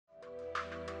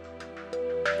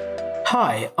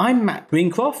Hi, I'm Matt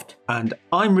Greencroft. And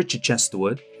I'm Richard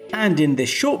Chesterwood. And in this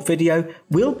short video,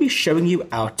 we'll be showing you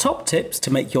our top tips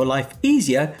to make your life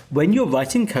easier when you're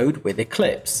writing code with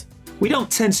Eclipse. We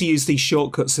don't tend to use these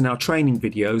shortcuts in our training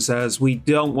videos as we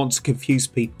don't want to confuse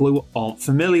people who aren't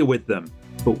familiar with them,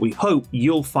 but we hope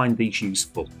you'll find these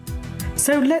useful.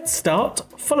 So let's start,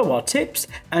 follow our tips,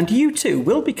 and you too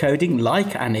will be coding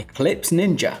like an Eclipse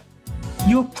ninja.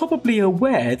 You're probably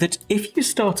aware that if you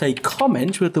start a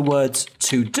comment with the words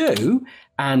to do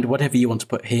and whatever you want to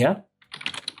put here,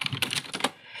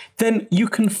 then you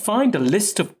can find a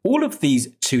list of all of these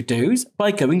to-dos by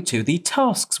going to the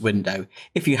Tasks window.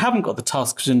 If you haven't got the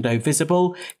Tasks window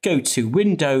visible, go to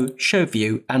Window, Show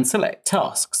View and select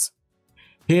Tasks.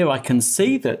 Here I can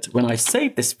see that when I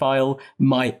save this file,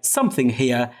 my something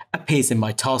here appears in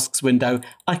my Tasks window.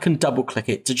 I can double click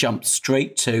it to jump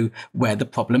straight to where the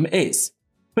problem is.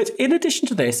 But in addition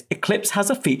to this, Eclipse has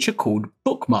a feature called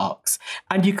bookmarks,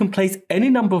 and you can place any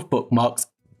number of bookmarks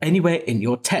anywhere in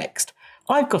your text.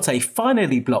 I've got a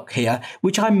finally block here,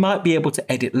 which I might be able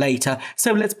to edit later,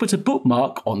 so let's put a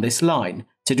bookmark on this line.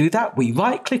 To do that, we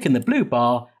right-click in the blue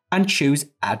bar and choose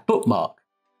Add Bookmark.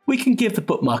 We can give the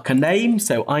bookmark a name,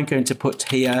 so I'm going to put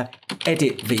here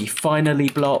Edit the Finally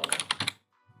block.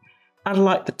 And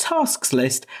like the tasks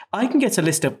list, I can get a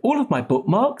list of all of my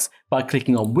bookmarks by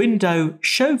clicking on Window,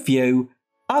 Show View,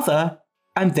 Other,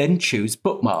 and then choose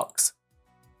Bookmarks.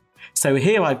 So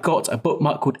here I've got a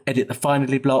bookmark called Edit the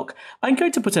Finally block. I'm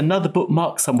going to put another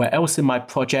bookmark somewhere else in my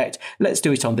project. Let's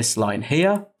do it on this line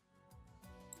here.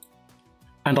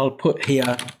 And I'll put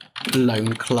here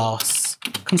Loan Class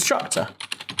Constructor.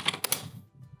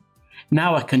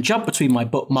 Now I can jump between my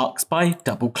bookmarks by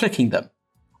double-clicking them.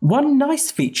 One nice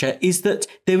feature is that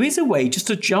there is a way just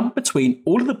to jump between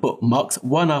all of the bookmarks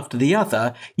one after the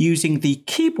other using the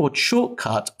keyboard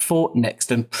shortcut for Next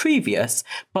and Previous,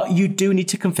 but you do need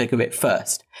to configure it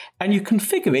first. And you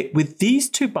configure it with these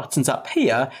two buttons up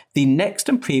here, the Next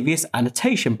and Previous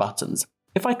annotation buttons.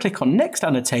 If I click on Next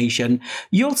Annotation,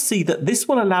 you'll see that this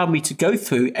will allow me to go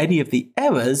through any of the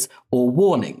errors or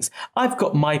warnings. I've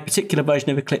got my particular version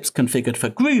of Eclipse configured for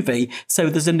Groovy, so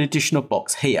there's an additional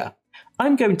box here.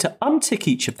 I'm going to untick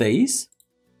each of these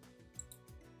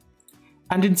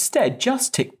and instead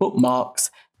just tick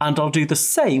bookmarks, and I'll do the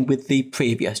same with the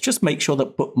previous. Just make sure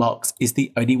that bookmarks is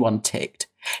the only one ticked.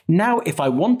 Now, if I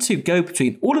want to go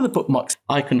between all of the bookmarks,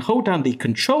 I can hold down the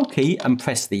Control key and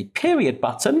press the period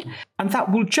button, and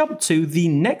that will jump to the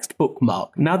next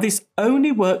bookmark. Now, this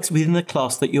only works within the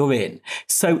class that you're in.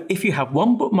 So if you have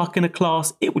one bookmark in a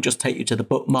class, it will just take you to the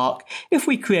bookmark. If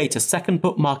we create a second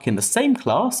bookmark in the same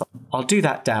class, I'll do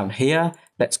that down here.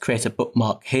 Let's create a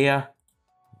bookmark here.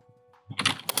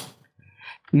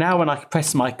 Now when I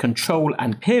press my Control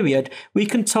and period, we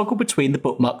can toggle between the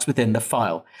bookmarks within the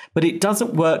file. But it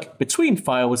doesn't work between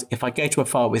files. If I go to a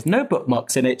file with no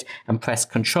bookmarks in it and press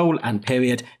Control and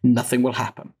period, nothing will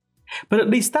happen. But at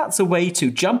least that's a way to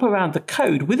jump around the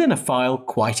code within a file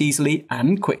quite easily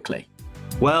and quickly.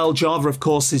 Well, Java, of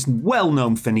course, is well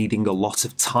known for needing a lot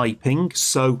of typing,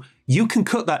 so you can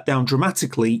cut that down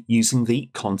dramatically using the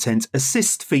Content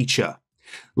Assist feature.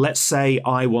 Let's say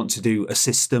I want to do a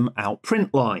system out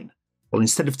print line. Well,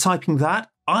 instead of typing that,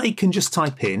 I can just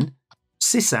type in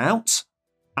sysout,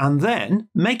 and then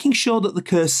making sure that the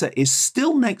cursor is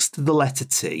still next to the letter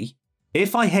T,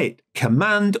 if I hit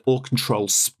Command or Control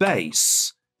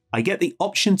Space, I get the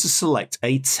option to select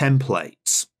a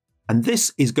template. And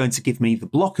this is going to give me the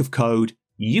block of code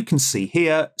you can see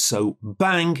here. So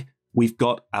bang, we've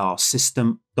got our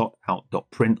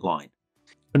system.out.println.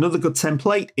 Another good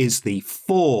template is the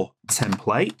for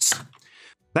template.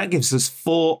 That gives us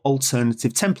 4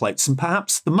 alternative templates, and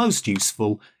perhaps the most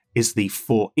useful is the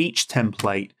for each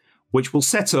template, which will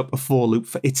set up a for loop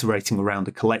for iterating around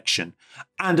a collection.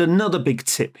 And another big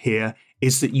tip here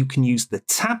is that you can use the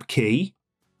tab key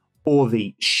or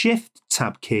the shift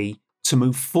tab key to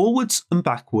move forwards and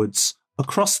backwards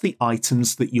across the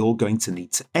items that you're going to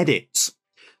need to edit.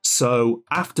 So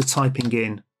after typing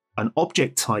in an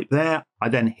object type there, I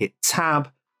then hit tab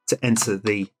to enter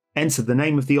the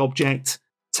name of the object,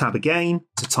 tab again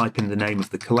to type in the name of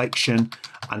the collection,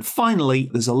 and finally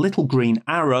there's a little green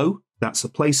arrow that's a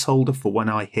placeholder for when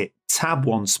I hit tab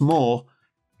once more,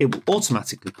 it will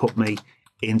automatically put me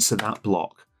into that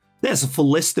block. There's a full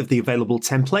list of the available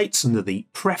templates under the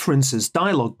Preferences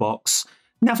dialog box.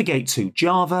 Navigate to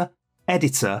Java,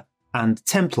 Editor, and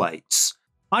Templates.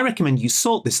 I recommend you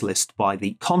sort this list by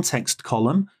the context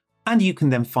column, and you can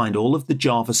then find all of the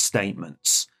Java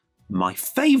statements. My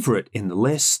favourite in the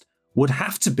list would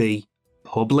have to be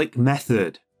public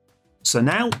method. So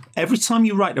now, every time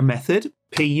you write a method,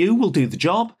 PU will do the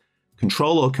job,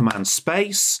 Control or Command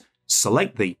space,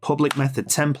 select the public method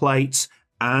template,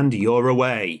 and you're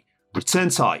away. Return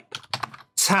type,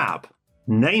 tab,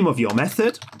 name of your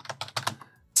method,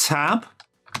 tab,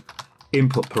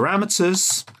 input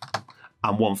parameters,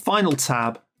 and one final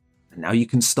tab, and now you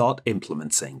can start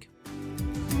implementing.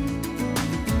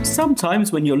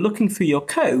 Sometimes when you're looking through your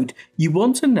code, you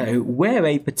want to know where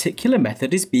a particular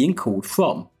method is being called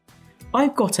from.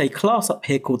 I've got a class up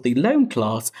here called the loan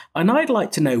class, and I'd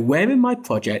like to know where in my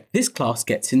project this class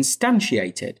gets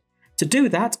instantiated. To do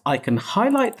that, I can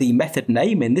highlight the method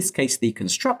name, in this case the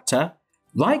constructor,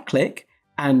 right-click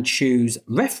and choose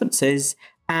References,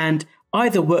 and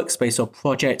either workspace or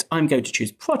project, I'm going to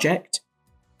choose Project.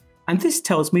 And this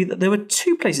tells me that there are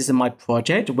two places in my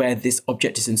project where this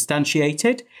object is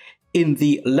instantiated. In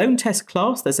the loan test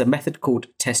class, there's a method called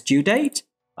testDueDate.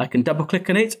 I can double click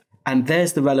on it, and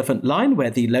there's the relevant line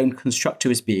where the loan constructor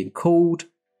is being called.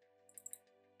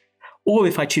 Or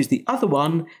if I choose the other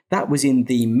one, that was in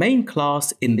the main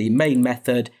class, in the main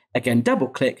method, again double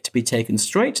click to be taken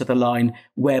straight to the line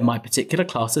where my particular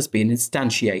class has been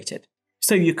instantiated.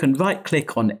 So you can right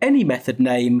click on any method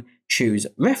name, choose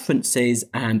References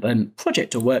and then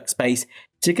Project or Workspace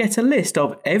to get a list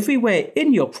of everywhere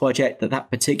in your project that that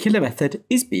particular method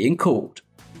is being called.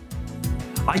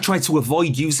 I try to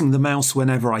avoid using the mouse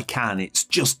whenever I can, it's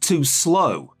just too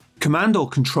slow. Command or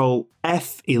Control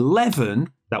F11,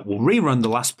 that will rerun the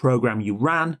last program you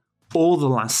ran or the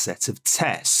last set of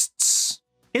tests.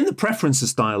 In the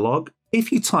Preferences dialog,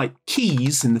 if you type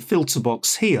keys in the filter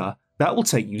box here, that will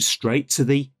take you straight to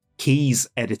the keys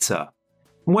editor.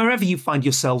 Wherever you find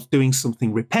yourself doing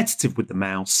something repetitive with the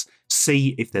mouse,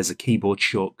 see if there's a keyboard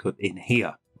shortcut in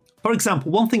here. For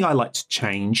example, one thing I like to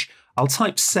change, I'll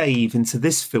type save into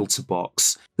this filter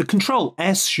box. The Control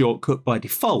S shortcut by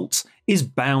default is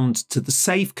bound to the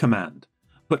save command,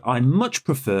 but I much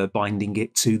prefer binding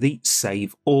it to the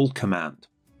save all command.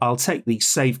 I'll take the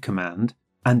save command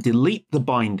and delete the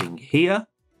binding here,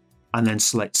 and then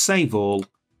select save all,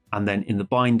 and then in the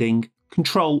binding,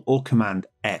 Control or Command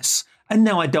S. And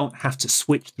now I don't have to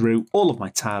switch through all of my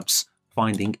tabs,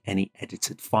 finding any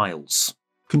edited files.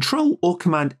 Control or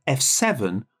Command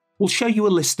F7 will show you a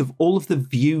list of all of the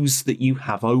views that you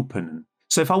have open.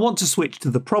 So if I want to switch to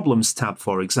the Problems tab,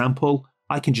 for example,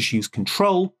 I can just use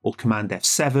Control or Command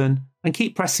F7 and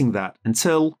keep pressing that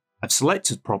until I've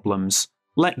selected Problems,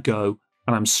 let go,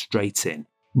 and I'm straight in.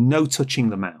 No touching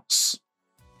the mouse.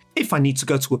 If I need to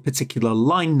go to a particular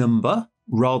line number,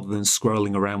 rather than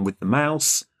scrolling around with the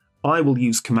mouse, I will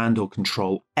use Command or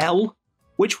Control L,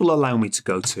 which will allow me to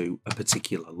go to a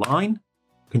particular line.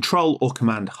 Control or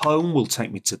Command Home will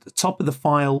take me to the top of the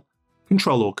file.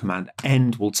 Control or Command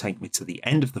End will take me to the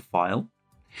end of the file.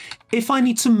 If I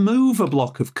need to move a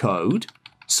block of code,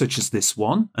 such as this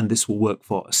one, and this will work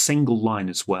for a single line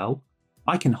as well,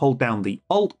 I can hold down the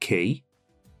Alt key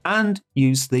and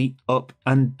use the up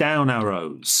and down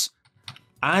arrows,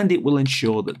 and it will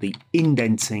ensure that the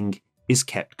indenting is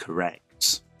kept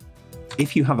correct.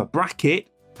 If you have a bracket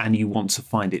and you want to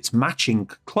find its matching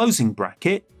closing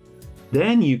bracket,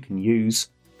 then you can use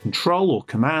Control or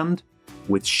Command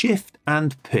with Shift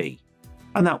and P,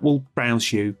 and that will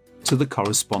browse you to the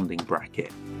corresponding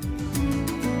bracket.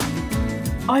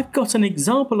 I've got an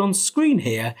example on screen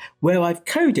here where I've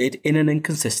coded in an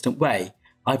inconsistent way.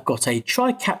 I've got a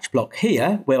try-catch block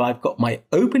here where I've got my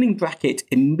opening bracket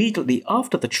immediately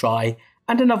after the try,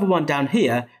 and another one down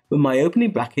here where my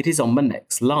opening bracket is on the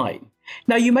next line.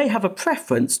 Now you may have a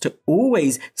preference to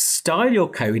always style your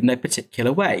code in a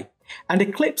particular way, and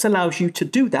Eclipse allows you to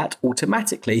do that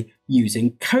automatically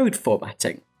using code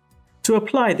formatting. To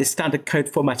apply the standard code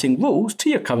formatting rules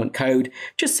to your current code,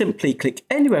 just simply click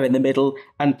anywhere in the middle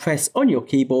and press on your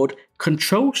keyboard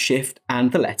Ctrl, Shift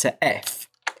and the letter F.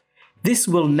 This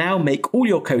will now make all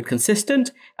your code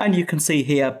consistent, and you can see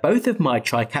here both of my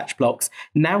try-catch blocks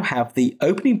now have the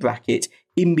opening bracket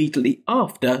immediately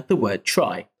after the word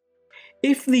try.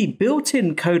 If the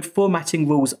built-in code formatting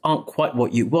rules aren't quite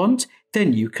what you want,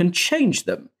 then you can change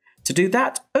them. To do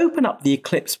that, open up the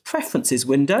Eclipse Preferences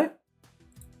window,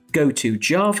 go to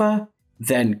Java,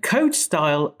 then Code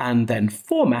Style and then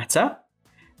Formatter,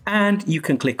 and you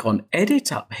can click on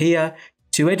Edit up here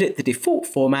to edit the default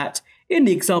format. In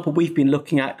the example we've been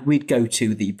looking at, we'd go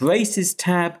to the Braces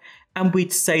tab and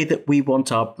we'd say that we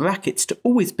want our brackets to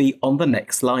always be on the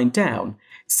next line down.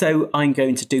 So I'm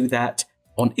going to do that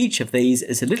on each of these.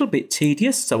 It's a little bit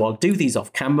tedious, so I'll do these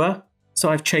off camera. So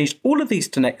I've changed all of these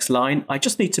to next line. I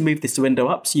just need to move this window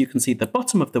up so you can see the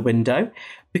bottom of the window.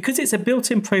 Because it's a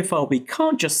built-in profile, we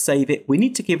can't just save it. We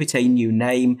need to give it a new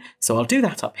name. So I'll do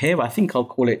that up here. I think I'll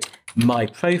call it My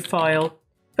Profile.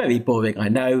 Very boring, I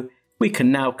know. we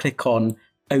can now click on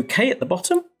OK at the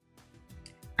bottom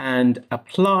and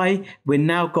apply. We've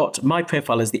now got my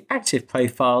profile as the active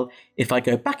profile. If I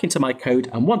go back into my code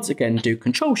and once again do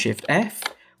Ctrl-Shift-F,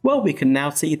 well, we can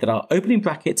now see that our opening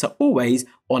brackets are always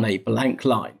on a blank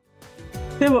line.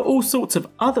 There are all sorts of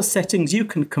other settings you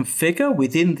can configure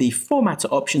within the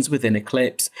formatter options within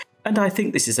Eclipse, and I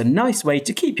think this is a nice way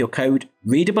to keep your code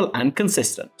readable and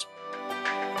consistent.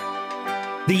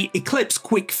 The Eclipse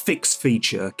Quick Fix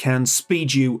feature can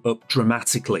speed you up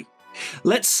dramatically.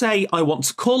 Let's say I want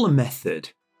to call a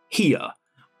method here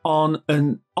on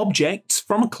an object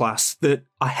from a class that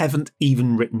I haven't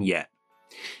even written yet.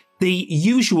 The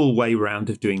usual way around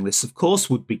of doing this, of course,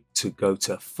 would be to go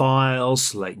to File,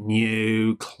 select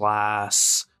New,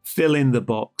 Class, fill in the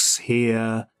box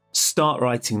here, start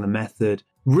writing the method.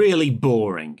 Really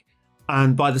boring.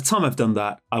 And by the time I've done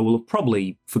that, I will have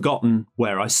probably forgotten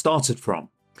where I started from.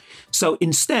 So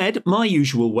instead, my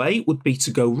usual way would be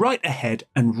to go right ahead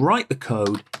and write the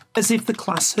code as if the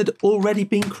class had already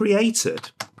been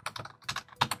created.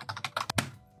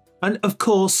 And of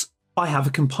course, I have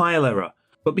a compile error.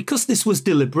 But because this was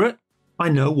deliberate, I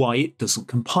know why it doesn't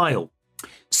compile.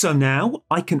 So now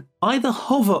I can either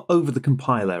hover over the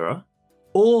compile error,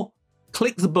 or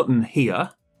click the button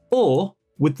here, or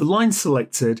with the line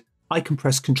selected, I can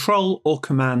press Ctrl or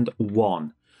Command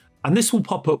 1. And this will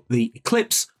pop up the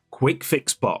Eclipse Quick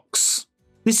Fix box.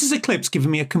 This is Eclipse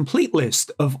giving me a complete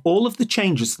list of all of the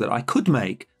changes that I could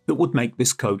make that would make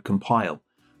this code compile.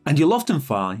 And you'll often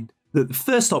find that the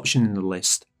first option in the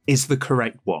list is the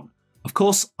correct one. Of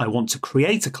course, I want to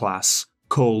create a class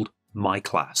called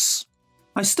myClass.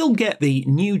 I still get the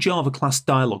new Java class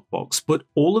dialog box, but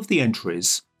all of the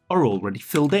entries are already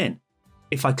filled in.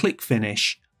 If I click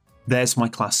Finish, there's my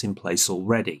class in place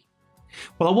already.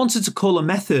 Well, I wanted to call a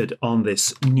method on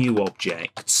this new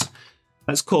object.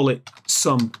 Let's call it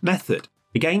SomeMethod.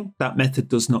 Again, that method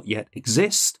does not yet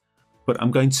exist, but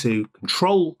I'm going to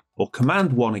Control or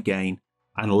Command 1 again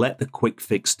and let the quick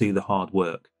fix do the hard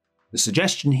work. The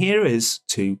suggestion here is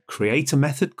to create a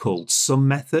method called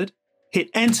SomeMethod, hit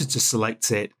Enter to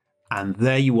select it, and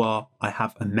there you are. I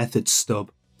have a method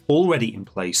stub already in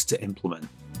place to implement.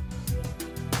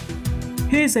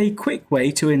 Here's a quick way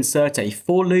to insert a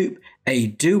for loop, a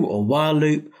do or while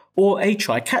loop, or a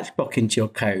try-catch block into your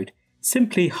code.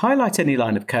 Simply highlight any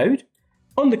line of code.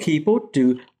 On the keyboard,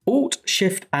 do Alt,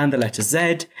 Shift and the letter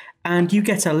Z, and you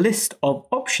get a list of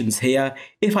options here.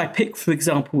 If I pick, for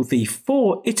example, the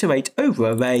for iterate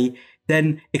over array,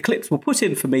 then Eclipse will put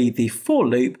in for me the for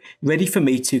loop, ready for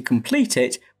me to complete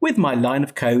it with my line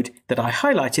of code that I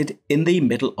highlighted in the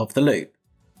middle of the loop.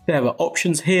 There are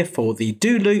options here for the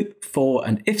do loop, for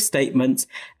and if statements,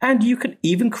 and you can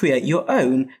even create your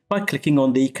own by clicking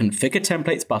on the Configure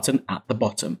Templates button at the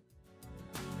bottom.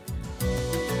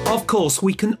 Of course,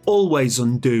 we can always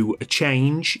undo a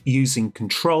change using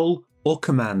Control or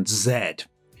Command Z.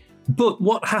 But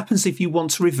what happens if you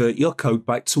want to revert your code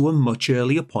back to a much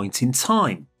earlier point in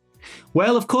time?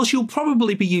 Well, of course, you'll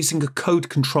probably be using a code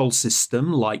control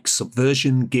system like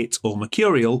Subversion, Git or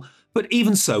Mercurial, but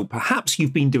even so, perhaps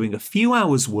you've been doing a few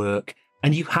hours work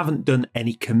and you haven't done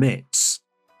any commits.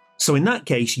 So in that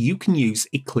case, you can use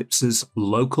Eclipse's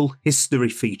local history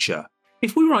feature.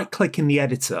 If we right click in the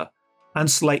editor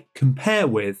and select Compare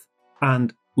With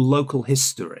and Local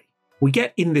History, we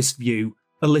get in this view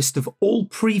a list of all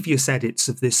previous edits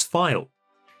of this file.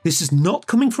 This is not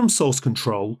coming from source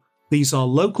control. These are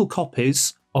local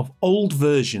copies of old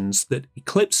versions that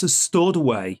Eclipse has stored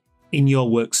away in your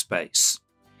workspace.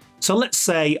 So let's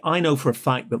say I know for a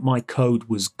fact that my code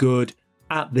was good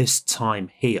at this time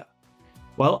here.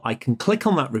 Well, I can click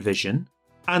on that revision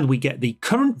and we get the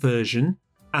current version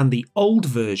and the old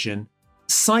version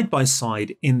side by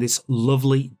side in this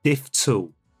lovely diff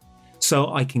tool.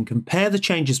 So I can compare the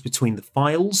changes between the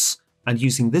files, and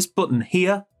using this button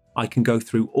here, I can go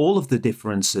through all of the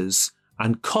differences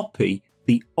and copy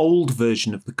the old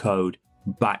version of the code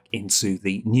back into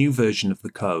the new version of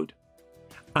the code.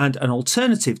 And an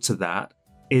alternative to that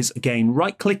is, again,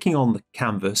 right-clicking on the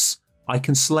canvas, I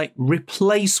can select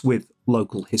Replace with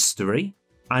Local History,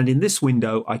 and in this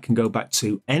window I can go back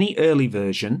to any early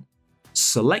version,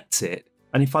 select it,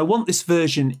 and if I want this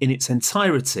version in its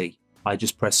entirety, I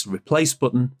just press the Replace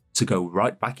button to go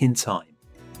right back in time.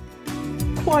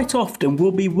 Quite often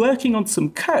we'll be working on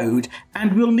some code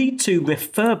and we'll need to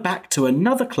refer back to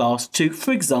another class to,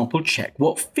 for example, check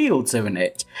what fields are in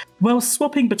it. Well,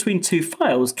 swapping between two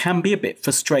files can be a bit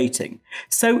frustrating,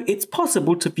 so it's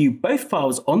possible to view both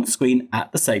files on the screen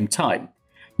at the same time.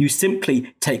 You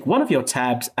simply take one of your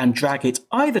tabs and drag it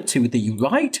either to the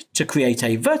right to create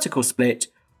a vertical split,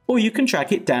 or you can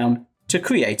drag it down to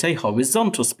create a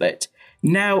horizontal split.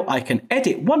 Now I can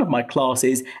edit one of my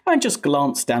classes and just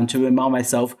glance down to remind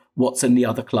myself what's in the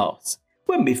other class.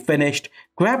 When we've finished,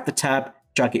 grab the tab,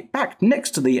 drag it back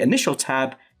next to the initial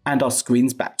tab, and our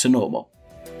screen's back to normal.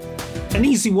 An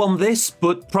easy one this,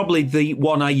 but probably the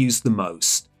one I use the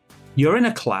most. You're in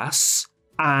a class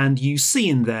and you see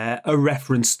in there a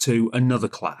reference to another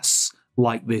class,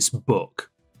 like this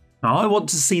book. Now I want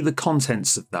to see the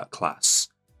contents of that class.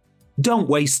 Don't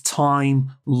waste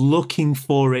time looking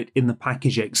for it in the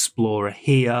Package Explorer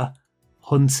here,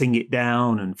 hunting it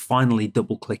down and finally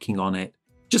double clicking on it.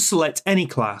 Just select any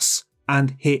class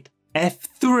and hit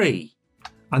F3,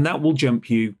 and that will jump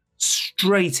you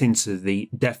straight into the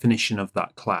definition of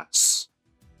that class.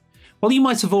 Well, you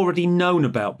might have already known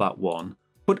about that one,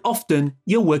 but often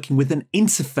you're working with an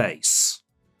interface.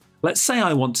 Let's say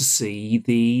I want to see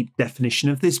the definition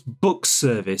of this book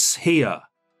service here.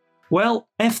 Well,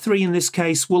 F3 in this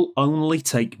case will only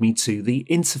take me to the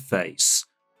interface,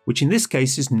 which in this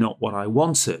case is not what I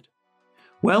wanted.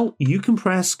 Well, you can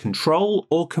press Ctrl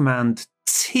or Command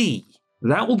T.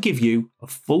 That will give you a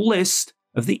full list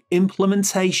of the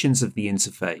implementations of the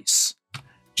interface.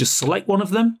 Just select one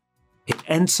of them, hit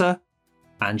Enter,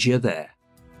 and you're there.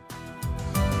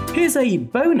 Here's a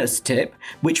bonus tip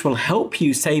which will help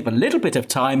you save a little bit of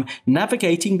time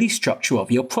navigating the structure of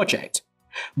your project.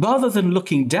 Rather than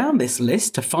looking down this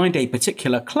list to find a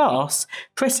particular class,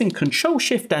 pressing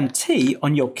Ctrl-Shift and T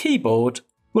on your keyboard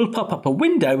will pop up a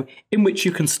window in which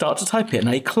you can start to type in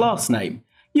a class name.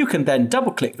 You can then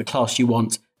double-click the class you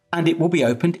want and it will be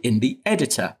opened in the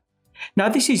editor. Now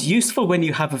this is useful when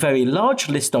you have a very large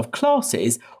list of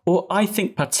classes, or I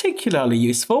think particularly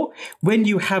useful when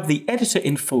you have the editor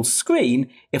in full screen.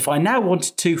 If I now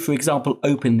wanted to, for example,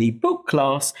 open the book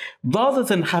class, rather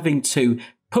than having to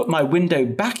put my window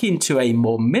back into a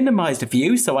more minimized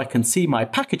view so I can see my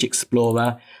Package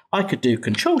Explorer, I could do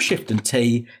Ctrl-Shift and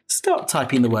T, start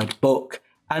typing the word book,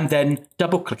 and then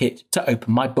double-click it to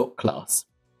open my book class.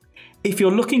 If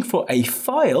you're looking for a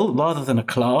file rather than a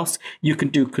class, you can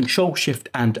do Ctrl-Shift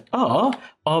and R.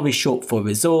 R is short for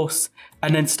resource,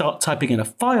 and then start typing in a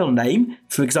file name.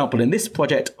 For example, in this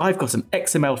project, I've got an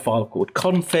XML file called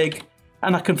config,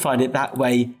 and I can find it that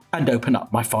way and open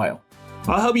up my file.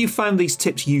 I hope you found these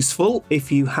tips useful.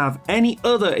 If you have any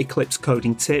other Eclipse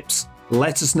coding tips,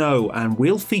 let us know and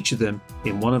we'll feature them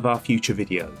in one of our future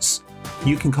videos.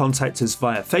 You can contact us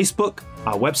via Facebook,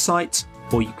 our website,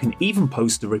 or you can even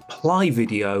post a reply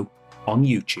video on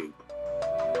YouTube.